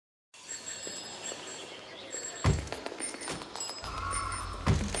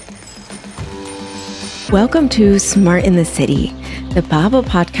Welcome to Smart in the City, the Babel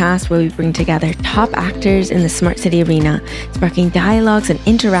podcast where we bring together top actors in the smart city arena, sparking dialogues and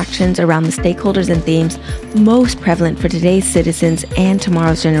interactions around the stakeholders and themes most prevalent for today's citizens and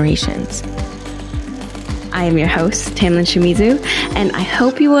tomorrow's generations. I am your host, Tamlin Shimizu, and I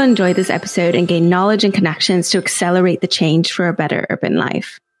hope you will enjoy this episode and gain knowledge and connections to accelerate the change for a better urban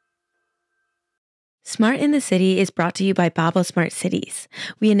life. Smart in the City is brought to you by Babel Smart Cities.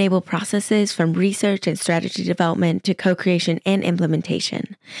 We enable processes from research and strategy development to co-creation and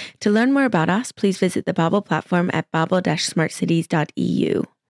implementation. To learn more about us, please visit the Babel platform at babel-smartcities.eu.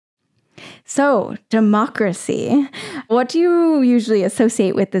 So, democracy. What do you usually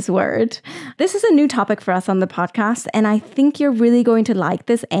associate with this word? This is a new topic for us on the podcast, and I think you're really going to like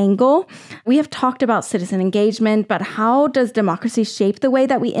this angle. We have talked about citizen engagement, but how does democracy shape the way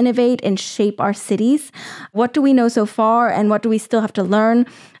that we innovate and shape our cities? What do we know so far, and what do we still have to learn?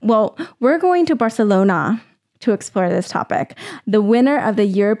 Well, we're going to Barcelona to explore this topic, the winner of the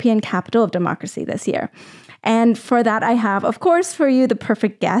European Capital of Democracy this year. And for that, I have, of course, for you, the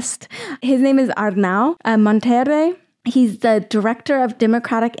perfect guest. His name is Arnau Monterrey. He's the Director of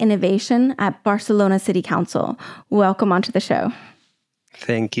Democratic Innovation at Barcelona City Council. Welcome onto the show.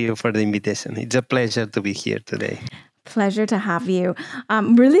 Thank you for the invitation. It's a pleasure to be here today. Pleasure to have you.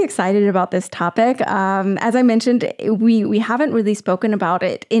 I'm really excited about this topic. As I mentioned, we haven't really spoken about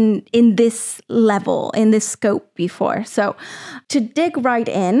it in this level, in this scope before. So to dig right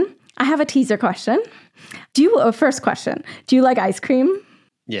in, I have a teaser question. First question, do you like ice cream?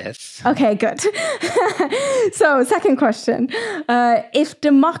 Yes. Okay, good. So second question, if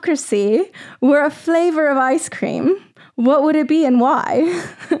democracy were a flavor of ice cream, what would it be and why?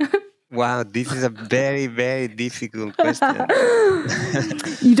 Wow, this is a very, very difficult question.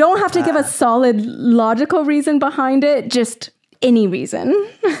 You don't have to give a solid logical reason behind it, just any reason.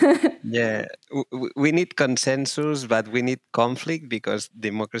 Yeah, we need consensus, but we need conflict because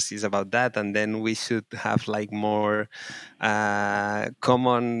democracy is about that. And then we should have like more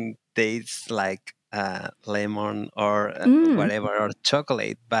common tastes like lemon or whatever, or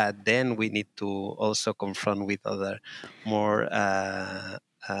chocolate. But then we need to also confront with other more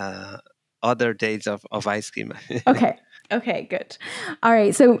other tastes of ice cream. Okay, good. All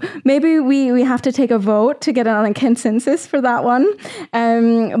right, so maybe we have to take a vote to get on a consensus for that one.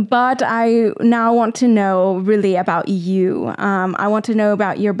 But I now want to know really about you. I want to know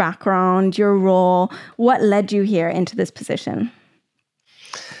about your background, your role. What led you here into this position?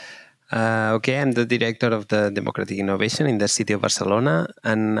 I'm the director of the Democratic Innovation in the city of Barcelona,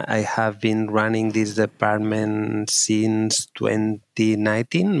 and I have been running this department since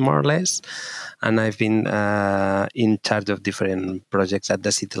 2019, more or less. And I've been in charge of different projects at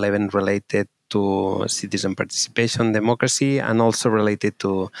the city level related to citizen participation, democracy, and also related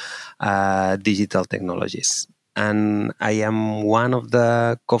to digital technologies. And I am one of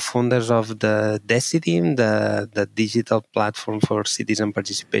the co-founders of the DECI team, the digital platform for citizen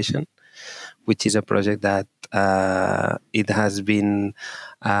participation, which is a project that it has been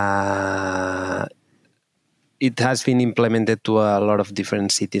implemented to a lot of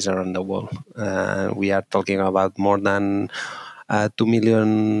different cities around the world. We are talking about more than 2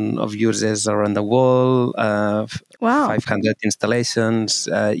 million of users around the world, Wow. 500 installations,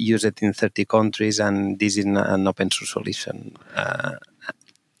 used in 30 countries, and this is an open source solution.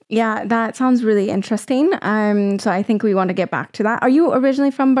 Yeah, that sounds really interesting. So I think we want to get back to that. Are you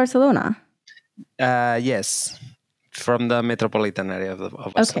originally from Barcelona? Yes, from the metropolitan area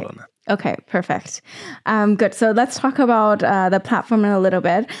of Barcelona. Okay, perfect. Good. So let's talk about the platform in a little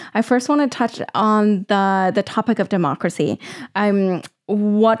bit. I first want to touch on the topic of democracy.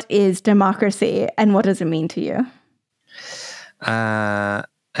 What is democracy and what does it mean to you?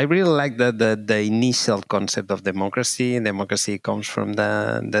 I really like the initial concept of democracy. Democracy comes from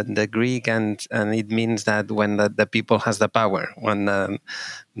the Greek, and it means that when the people has the power, when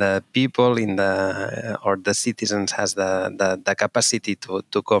the people or the citizens has the capacity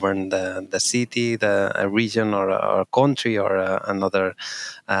to govern the city, a region, or a country, or another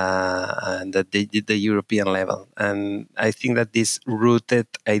the European level. And I think that this rooted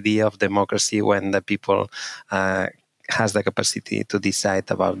idea of democracy, when the people has the capacity to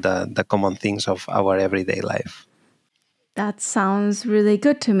decide about the common things of our everyday life. That sounds really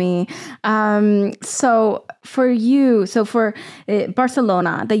good to me. So for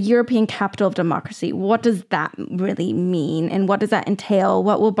Barcelona, the European Capital of Democracy, what does that really mean? And what does that entail?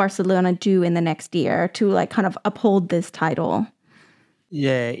 What will Barcelona do in the next year to kind of uphold this title?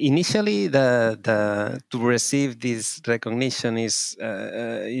 Yeah, initially to receive this recognition is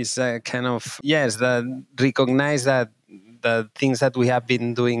a kind of that recognize that the things that we have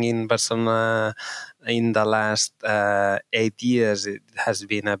been doing in Barcelona in the last 8 years, it has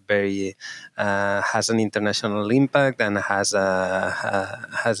been a very has an international impact and has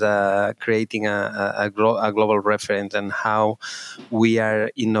a creating a global reference and how we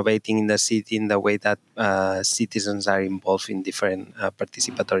are innovating in the city in the way that citizens are involved in different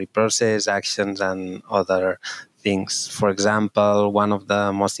participatory process, actions, and other things. For example, one of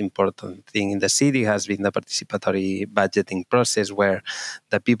the most important things in the city has been the participatory budgeting process, where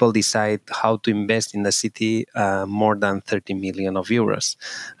the people decide how to invest in the city more than 30 million of euros.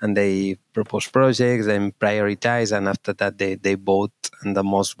 And they propose projects and prioritize, and after that they vote, and the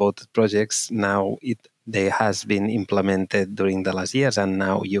most voted projects now they has been implemented during the last years, and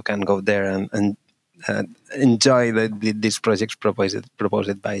now you can go there and enjoy these projects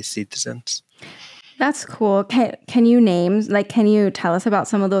proposed by citizens. That's cool. Can you name, can you tell us about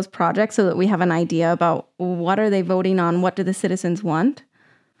some of those projects so that we have an idea about what are they voting on? What do the citizens want?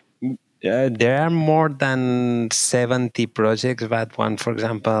 There are more than 70 projects, but one, for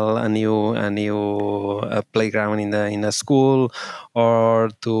example, a new playground in a school,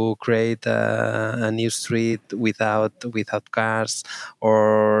 or to create a new street without cars,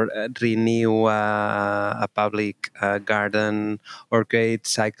 or renew a public garden, or create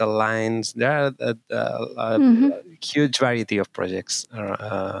cycle lines. There are a huge variety of projects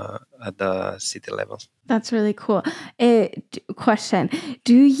at the city level. That's really cool. Question.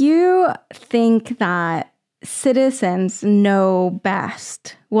 Do you think that citizens know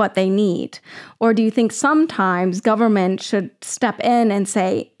best what they need? Or do you think sometimes government should step in and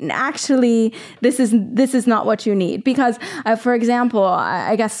say, actually, this is not what you need? Because, for example,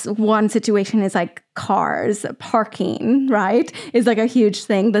 I guess one situation is like cars, parking, right? Is like a huge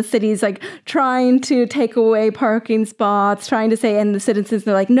thing. The city's like trying to take away parking spots, trying to say, and the citizens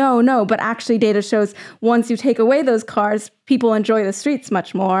are like, no. But actually data shows once you take away those cars, people enjoy the streets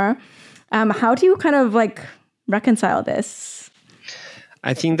much more. How do you kind of reconcile this?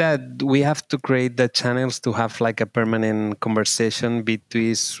 I think that we have to create the channels to have a permanent conversation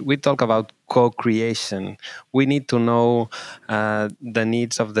between. We talk about co-creation. We need to know the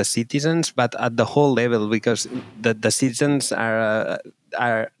needs of the citizens, but at the whole level, because the citizens are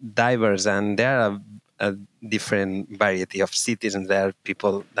diverse, and there are a different variety of citizens. There are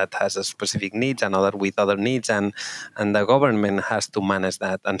people that has a specific needs and other with other needs, and the government has to manage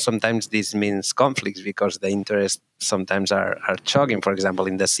that. And sometimes this means conflicts because the interests sometimes are choking. For example,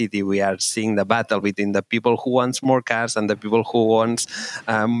 in the city, we are seeing the battle between the people who wants more cars and the people who wants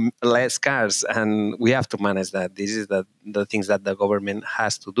less cars, and we have to manage that. This is the things that the government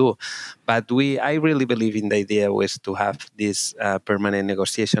has to do. But I really believe in the idea was to have this permanent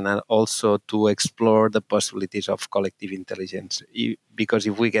negotiation, and also to explore the possibilities of collective intelligence. Because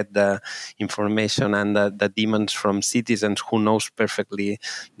if we get the information and the demands from citizens who knows perfectly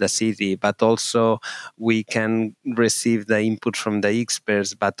the city, but also we can receive the input from the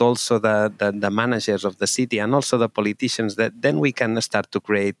experts, but also the managers of the city, and also the politicians, that then we can start to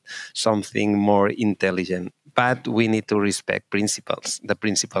create something more intelligent. But we need to respect principles, the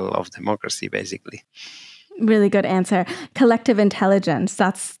principle of democracy, basically. Really good answer. Collective intelligence.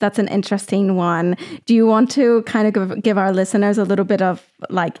 That's an interesting one. Do you want to kind of give our listeners a little bit of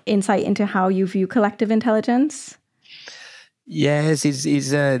insight into how you view collective intelligence? Yes, it's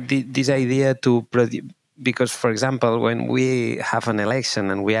this idea to produce. Because, for example, when we have an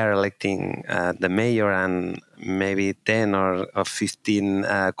election and we are electing the mayor and maybe 10 or 15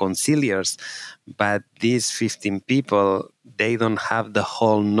 councillors, but these 15 people, they don't have the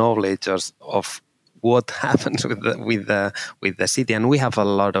whole knowledge of what happens with the city. And we have a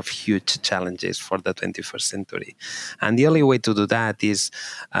lot of huge challenges for the 21st century. And the only way to do that is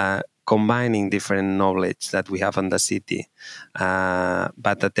combining different knowledge that we have on the city,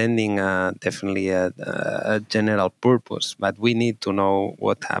 but attending definitely a general purpose. But we need to know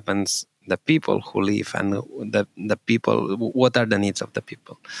what happens, the people who live, and the people, what are the needs of the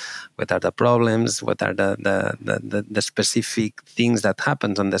people, what are the problems, what are the specific things that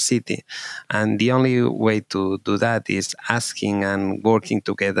happens on the city. And the only way to do that is asking and working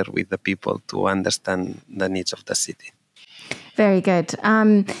together with the people to understand the needs of the city. Very good.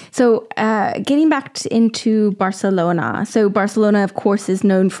 So getting back into Barcelona. So Barcelona, of course, is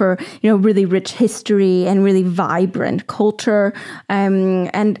known for really rich history and really vibrant culture.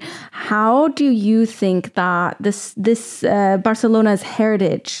 And how do you think that this Barcelona's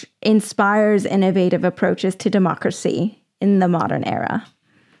heritage inspires innovative approaches to democracy in the modern era?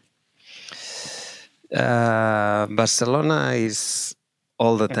 Barcelona is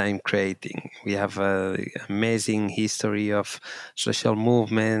all the time creating. We have an amazing history of social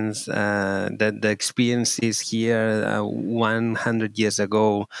movements. The experiences here 100 years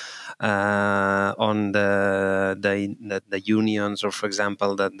ago on the unions, or for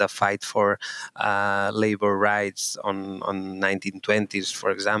example, the fight for labor rights on 1920s, for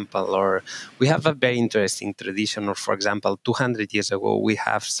example. Or we have a very interesting tradition. Or for example, 200 years ago, we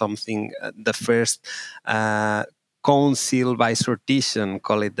have something, the first council by sortition,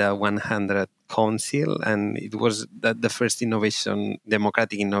 call it the 100 council, and it was the first innovation,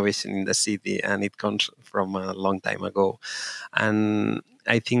 democratic innovation in the city, and it comes from a long time ago. And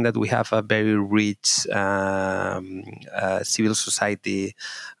I think that we have a very rich civil society,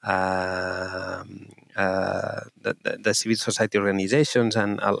 the civil society organizations,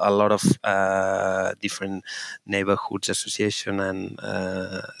 and a lot of different neighborhoods association, and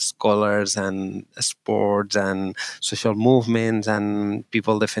scholars, and sports, and social movements, and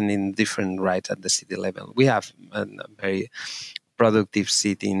people defending different rights at the city level. We have a very productive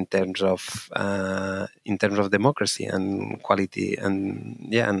city in terms of democracy and quality,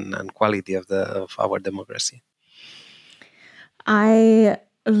 and quality of our democracy. I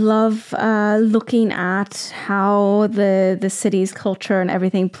love looking at how the city's culture and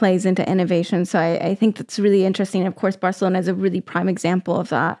everything plays into innovation. So I think that's really interesting. Of course, Barcelona is a really prime example of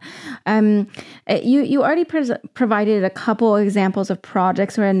that. You already provided a couple examples of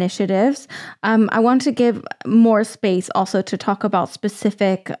projects or initiatives. I want to give more space also to talk about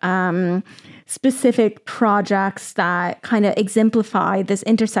specific projects that kind of exemplify this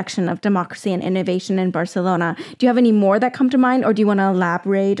intersection of democracy and innovation in Barcelona. Do you have any more that come to mind, or do you want to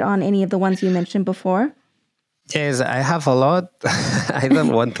elaborate on any of the ones you mentioned before? Yes, I have a lot. I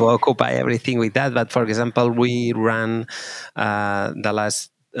don't want to occupy everything with that, but for example, we ran in the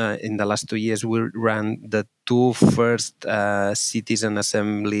last 2 years, we ran the two first citizen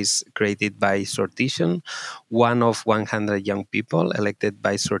assemblies created by sortition, one of 100 young people elected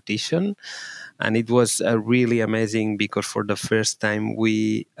by sortition. And it was really amazing because for the first time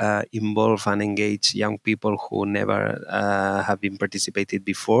we involve and engage young people who never have been participated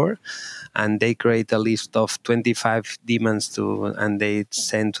before. And they create a list of 25 demands and they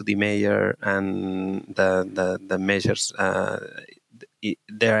send to the mayor, and the measures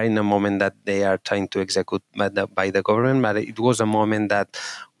they are in a moment that they are trying to execute by the government. But it was a moment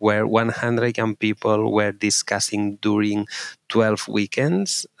where 100 young people were discussing during 12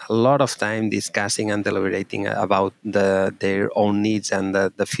 weekends, a lot of time discussing and deliberating about their own needs and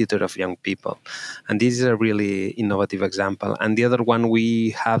the future of young people. And this is a really innovative example. And the other one,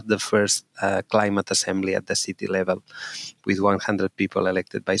 we have the first climate assembly at the city level with 100 people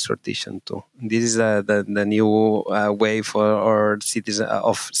elected by sortition too. This is the new way for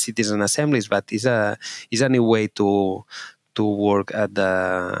citizen assemblies, but is a new way to work at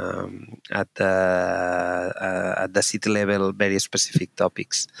the city level, very specific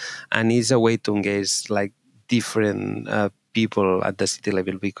topics, and it's a way to engage like different people at the city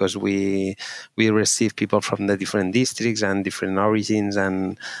level, because we receive people from the different districts and different origins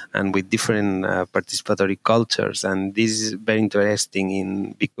and with different participatory cultures, and this is very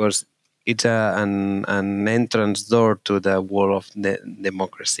interesting because it's an entrance door to the world of the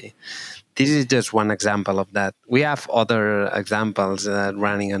democracy. This is just one example of that. We have other examples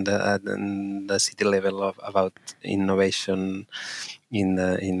running at the city level about innovation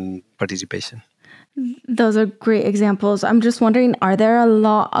in participation. Those are great examples. I'm just wondering, are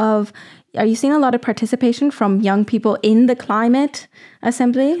you seeing a lot of participation from young people in the climate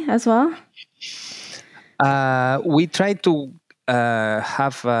assembly as well? We try to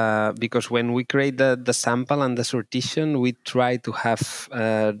because when we create the sample and the sortition, we try to have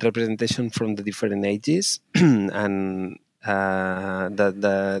representation from the different ages. And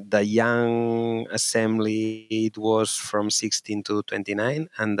the young assembly, it was from 16 to 29,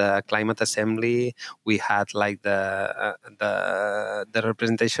 and the climate assembly, we had like the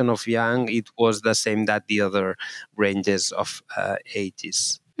representation of young, it was the same that the other ranges of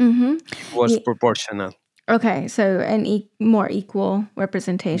ages. Mm-hmm. It was proportional. Okay, so an more equal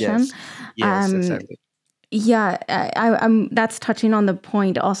representation. Yes, exactly. Yeah, I'm. That's touching on the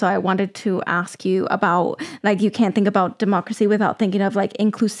point. Also, I wanted to ask you about, like, you can't think about democracy without thinking of like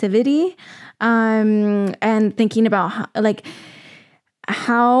inclusivity, and thinking about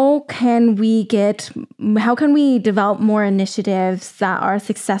how can we develop more initiatives that are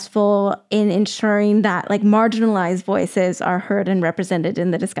successful in ensuring that like marginalized voices are heard and represented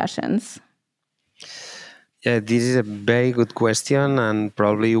in the discussions? Yeah, this is a very good question, and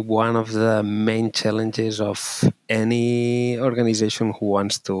probably one of the main challenges of any organization who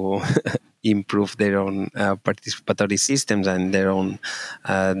wants to improve their own participatory systems and their own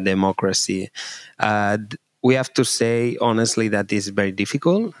democracy. We have to say honestly that it's very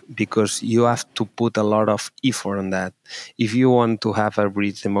difficult because you have to put a lot of effort on that. If you want to have a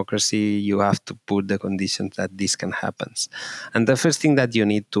rich democracy, you have to put the conditions that this can happen. And the first thing that you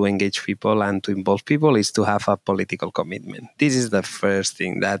need to engage people and to involve people is to have a political commitment. This is the first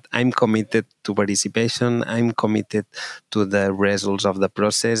thing, that I'm committed to participation, I'm committed to the results of the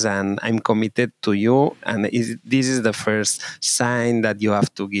process, and I'm committed to you. And this is the first sign that you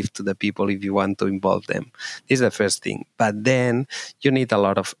have to give to the people if you want to involve them. This is the first thing. But then you need a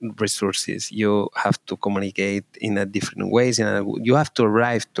lot of resources. You have to communicate in a different ways. You have to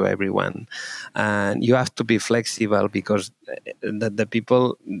arrive to everyone. And you have to be flexible because the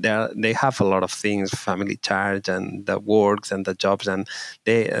people, they have a lot of things, family charge and the works and the jobs and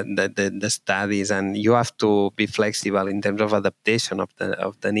the studies. And you have to be flexible in terms of adaptation of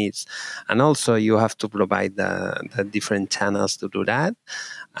the needs. And also you have to provide the different channels to do that.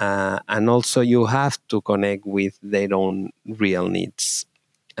 And also you have to connect with their own real needs.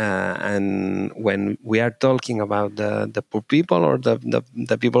 And when we are talking about the poor people or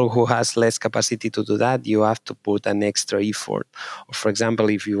the people who has less capacity to do that, you have to put an extra effort. Or for example,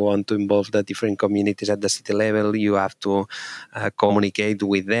 if you want to involve the different communities at the city level, you have to communicate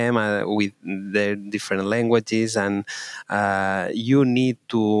with them with their different languages, and you need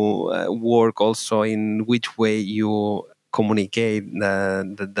to work also in which way you communicate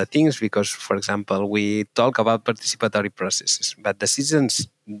the things, because, for example, we talk about participatory processes, but the citizens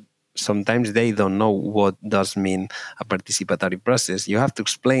sometimes they don't know what does mean a participatory process. You have to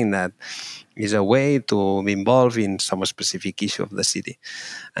explain that it's a way to be involved in some specific issue of the city.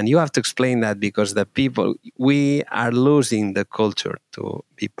 And you have to explain that because the people, we are losing the culture to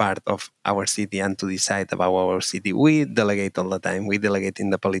be part of our city and to decide about our city. We delegate all the time. We delegate in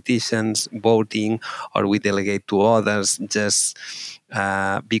the politicians voting, or we delegate to others just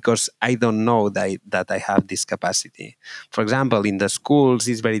because I don't know that I have this capacity. For example, in the schools,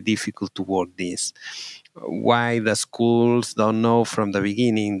 it's very difficult to work this. Why the schools don't know from the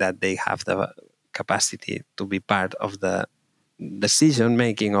beginning that they have the capacity to be part of the decision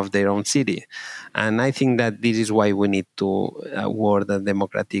making of their own city. And I think that this is why we need to work the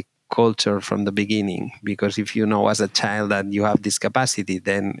democratic culture from the beginning, because if you know as a child that you have this capacity,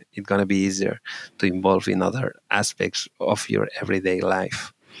 then it's going to be easier to involve in other aspects of your everyday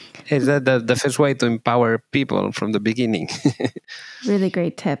life. Is that the first way to empower people from the beginning? Really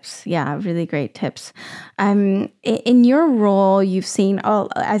great tips. Yeah, really great tips. In your role, you've seen,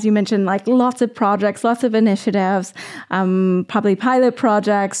 as you mentioned, like lots of projects, lots of initiatives, probably pilot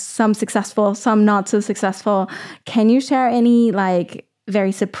projects, some successful, some not so successful. Can you share any like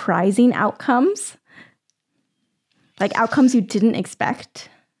very surprising outcomes? Like outcomes you didn't expect?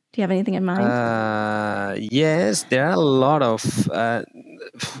 Do you have anything in mind? Yes, there are a lot of.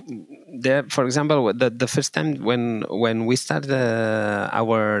 There, for example, the first time when we started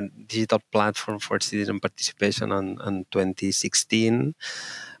our digital platform for citizen participation on 2016,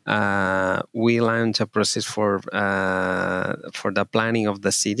 we launched a process for the planning of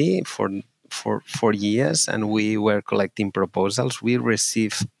the city for 4 years, and we were collecting proposals. We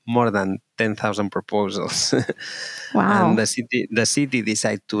received more than 10,000 proposals. Wow. And the city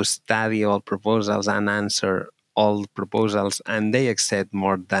decided to study all proposals and answer all proposals, and they accept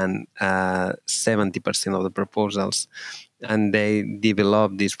more than 70% of the proposals, and they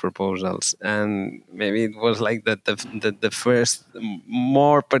developed these proposals. And maybe it was like the first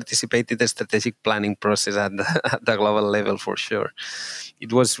more participated strategic planning process at the global level, for sure.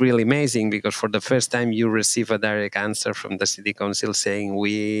 It was really amazing because for the first time you receive a direct answer from the city council saying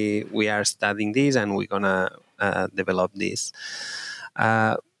we are studying this and we're gonna develop this.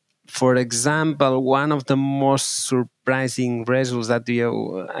 For example, one of the most surprising results that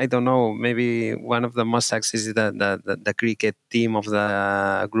I don't know, maybe one of the most success is the cricket team of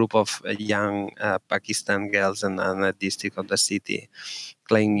the group of young Pakistan girls in a district of the city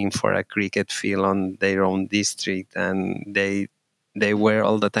claiming for a cricket field on their own district, and they were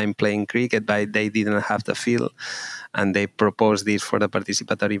all the time playing cricket, but they didn't have the field, and they proposed this for the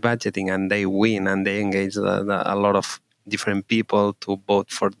participatory budgeting, and they win, and they engage a lot of different people to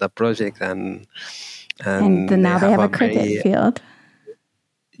vote for the project, and now they have a cricket field.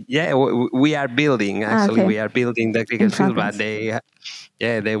 Yeah, we are building. Actually, we are building the cricket field, but they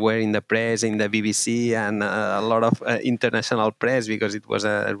were in the press, in the BBC, and a lot of international press, because it was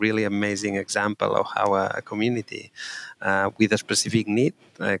a really amazing example of how a community with a specific need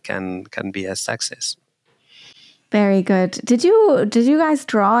can be a success. Very good. Did you guys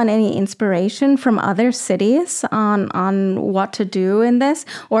draw on any inspiration from other cities on what to do in this,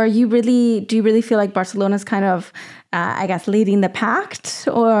 or do you really feel like Barcelona's kind of, I guess, leading the pack,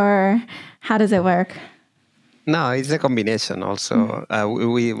 or how does it work? No, it's a combination. Also,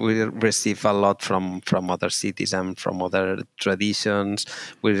 we receive a lot from other cities and from other traditions.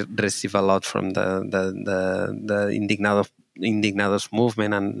 We receive a lot from the Indignados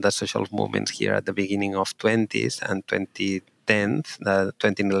movement and the social movements here at the beginning of 20s and 2010,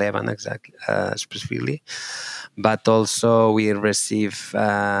 2011 exactly, specifically. But also we receive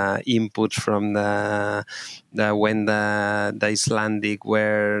inputs from when the Icelandic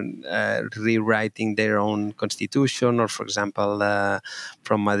were rewriting their own constitution, or for example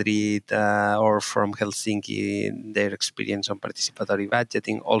from Madrid or from Helsinki, their experience on participatory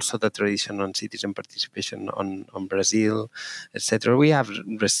budgeting, also the tradition on citizen participation on Brazil, etc. We have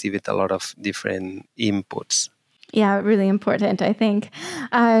received a lot of different inputs. Yeah, really important, I think.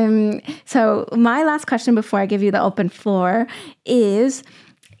 So my last question before I give you the open floor is,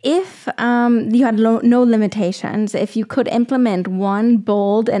 if you had no limitations, if you could implement one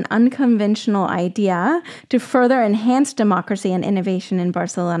bold and unconventional idea to further enhance democracy and innovation in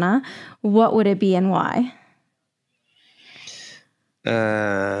Barcelona, what would it be and why?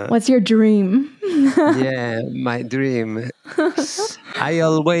 What's your dream? Yeah, my dream. I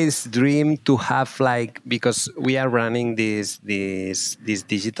always dream to have, because we are running this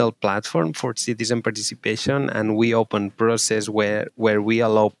digital platform for citizen participation, and we open process where we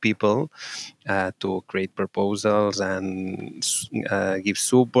allow people to create proposals and give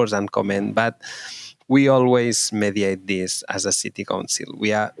supports and comment, but we always mediate this as a city council.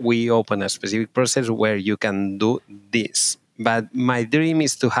 We open a specific process where you can do this. But my dream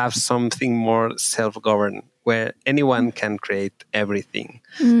is to have something more self-governed, where anyone can create everything.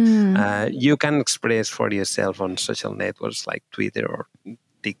 You can express for yourself on social networks like Twitter or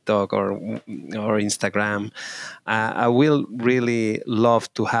TikTok or Instagram. I will really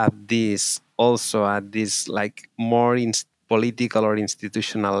love to have this also at this more political or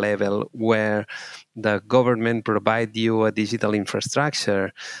institutional level, where the government provide you a digital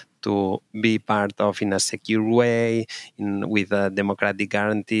infrastructure to be part of in a secure way, with democratic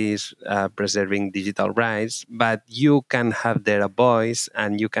guarantees, preserving digital rights. But you can have there a voice,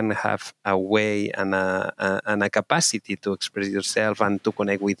 and you can have a way and a capacity to express yourself and to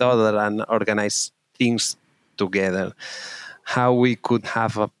connect with others and organize things together. How we could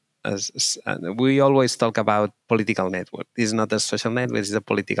have we always talk about political network. This is not a social network; it's a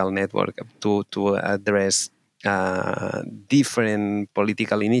political network to address different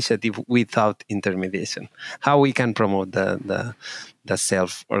political initiative without intermediation. How we can promote the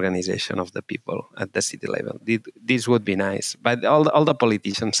self-organization of the people at the city level. This would be nice. But all the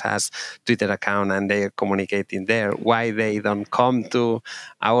politicians has Twitter account and they are communicating there. Why they don't come to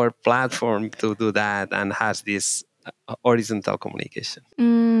our platform to do that and has this horizontal communication?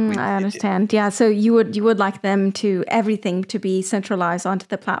 I understand. Yeah, so you would like them to everything to be centralized onto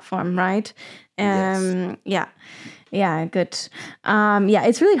the platform, right? Yes. Yeah, good. Yeah,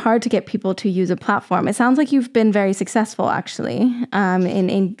 it's really hard to get people to use a platform. It sounds like you've been very successful, actually,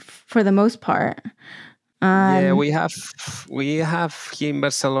 in for the most part. Yeah, we have here in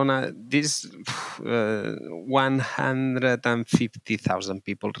Barcelona this 150,000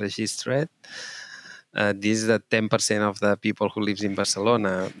 people registered. This is the 10% of the people who lives in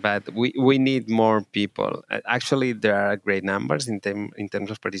Barcelona, but we need more people. Actually, there are great numbers in terms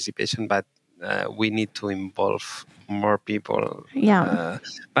of participation, but we need to involve more people. Yeah.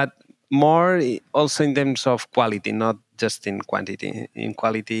 But more also in terms of quality, not just in quantity. In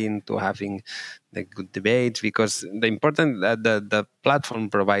quality, into having the good debates, because the important the platform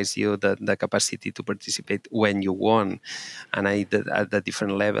provides you the capacity to participate when you want, and at the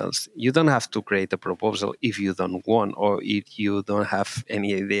different levels. You don't have to create a proposal if you don't want or if you don't have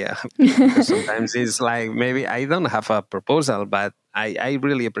any idea. Because sometimes it's like, maybe I don't have a proposal, but I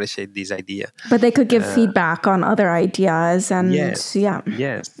really appreciate this idea. But they could give feedback on other ideas, and yes. yeah.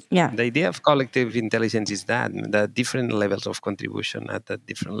 The idea of collective intelligence is that the different levels of contribution at the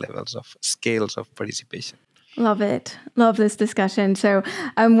different levels of scales of participation. Love it. Love this discussion. So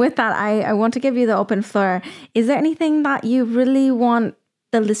with that, I want to give you the open floor. Is there anything that you really want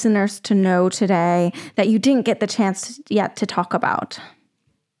the listeners to know today that you didn't get the chance yet to talk about?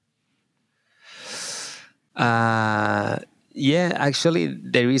 Yeah, actually,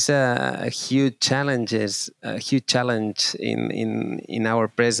 there is a huge challenge in our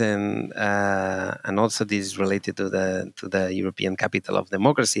present, and also this is related to the European Capital of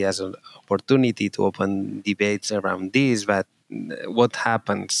Democracy as an opportunity to open debates around this. But what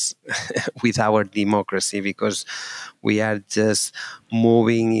happens with our democracy, because we are just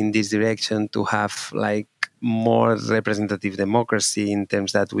moving in this direction to have like more representative democracy in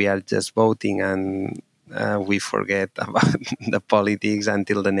terms that we are just voting, and we forget about the politics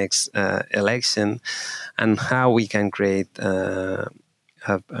until the next election, and how we can create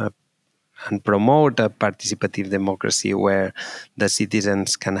and promote a participative democracy where the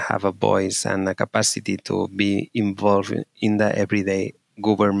citizens can have a voice and a capacity to be involved in the everyday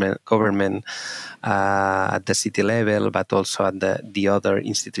government at the city level, but also at the other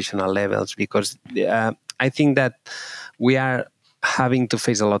institutional levels. Because I think that we are having to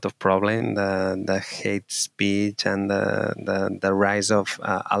face a lot of problems, the hate speech and the rise of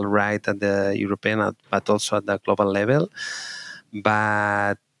alt-right at the European, but also at the global level.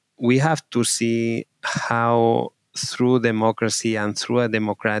 But we have to see how through democracy and through a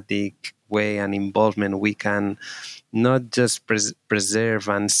democratic way and involvement we can not just preserve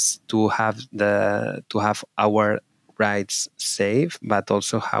and to have our rights safe, but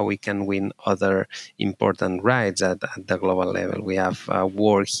also how we can win other important rights at the global level. We have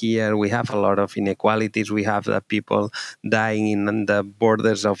war here, we have a lot of inequalities, we have the people dying in the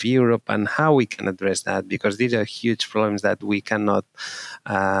borders of Europe, and how we can address that, because these are huge problems that we cannot,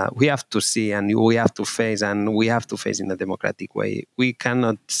 we have to see and we have to face, and we have to face in a democratic way. We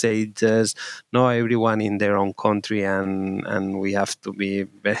cannot say just, no, everyone in their own country, and we have to be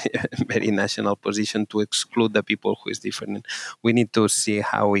very, very national position to exclude the people who is different. We need to see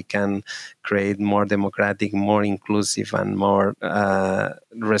how we can create more democratic, more inclusive, and more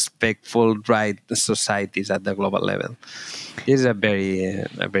respectful, right societies at the global level. This is a very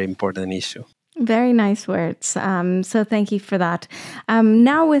important issue. Very nice words. So thank you for that.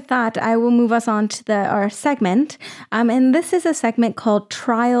 Now with that, I will move us on to our segment. And this is a segment called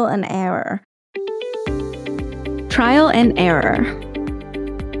Trial and Error. Trial and error.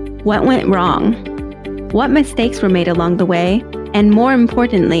 What went wrong? What mistakes were made along the way? And more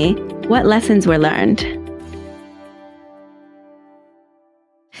importantly, what lessons were learned?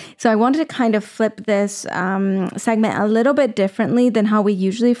 So I wanted to kind of flip this segment a little bit differently than how we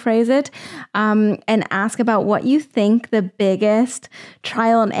usually phrase it, and ask about what you think the biggest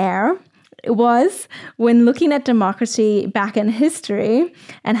trial and error was when looking at democracy back in history,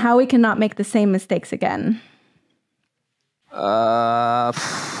 and how we cannot make the same mistakes again.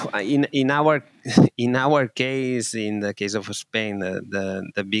 In our case, in the case of Spain,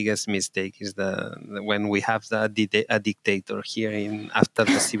 the biggest mistake is when we have a dictator here after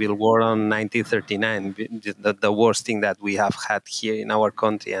the civil war on 1939. The worst thing that we have had here in our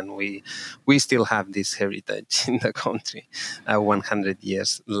country, and we still have this heritage in the country 100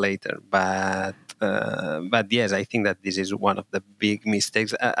 years later. But yes, I think that this is one of the big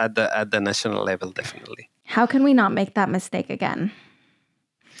mistakes at the national level, definitely. How can we not make that mistake again?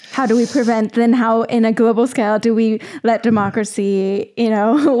 How do we prevent, then how in a global scale do we let democracy,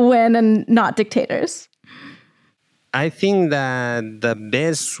 win and not dictators? I think that the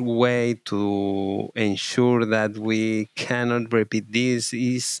best way to ensure that we cannot repeat this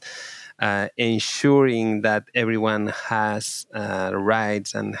is ensuring that everyone has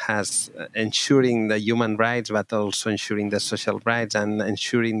rights, and ensuring the human rights, but also ensuring the social rights, and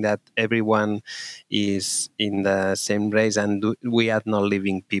ensuring that everyone is in the same race, and we are not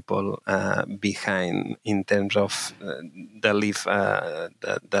leaving people behind in terms of live a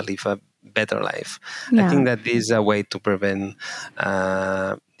better life. Yeah. I think that this is a way to prevent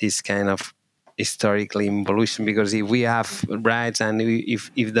this kind of historical involution, because if we have rights, and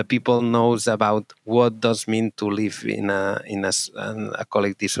if the people knows about what does mean to live in a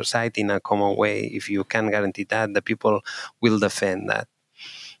collective society in a common way, if you can guarantee that, the people will defend that.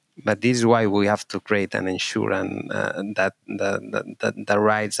 But this is why we have to create and ensure that the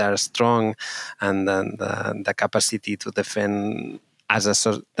rights are strong, and the capacity to defend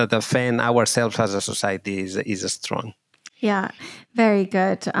defend ourselves as a society is strong. Yeah, very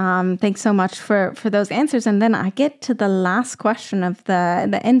good. Thanks so much for those answers. And then I get to the last question of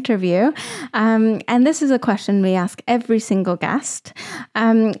the interview. And this is a question we ask every single guest.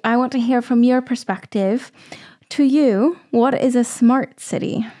 I want to hear from your perspective. To you, what is a smart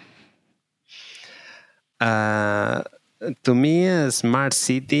city? To me, a smart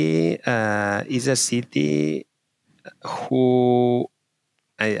city is a city who...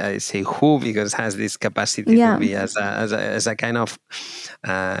 I say who because has this capacity to be as a kind of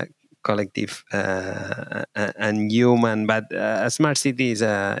collective and human. But a smart city is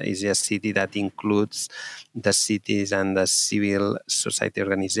a city that includes the cities and the civil society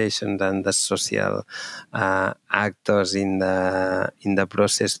organizations and the social actors in the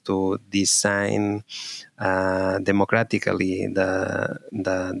process to design democratically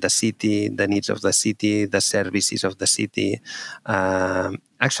the city, the needs of the city, the services of the city.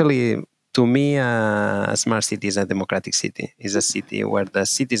 Actually, to me, a smart city is a democratic city. It's a city where the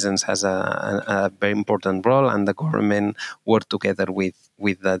citizens has a very important role, and the government work together with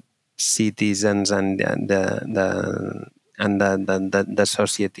the citizens and the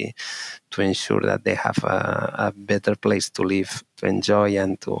society to ensure that they have a better place to live, to enjoy,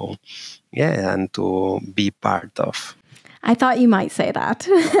 and to be part of. I thought you might say that,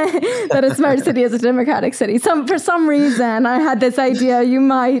 that a smart city is a democratic city. For some reason, I had this idea you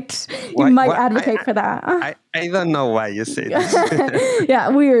might advocate for that. I don't know why you say this. Yeah,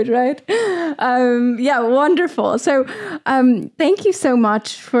 weird, right? Yeah, wonderful. So thank you so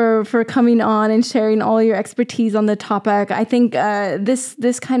much for coming on and sharing all your expertise on the topic. I think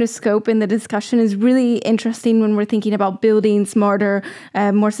this kind of scope in the discussion is really interesting when we're thinking about building smarter,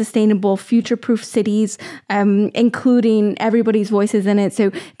 more sustainable, future-proof cities, including everybody's voices in it.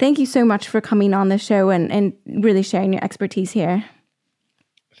 So thank you so much for coming on the show and really sharing your expertise here.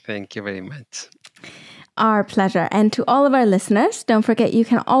 Thank you very much. Our pleasure. And to all of our listeners, don't forget you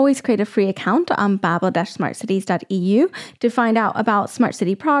can always create a free account on babel-smartcities.eu to find out about smart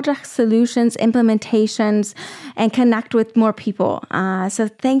city projects, solutions, implementations, and connect with more people. So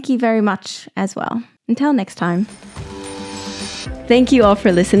thank you very much as well. Until next time. Thank you all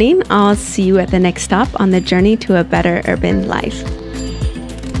for listening. I'll see you at the next stop on the journey to a better urban life.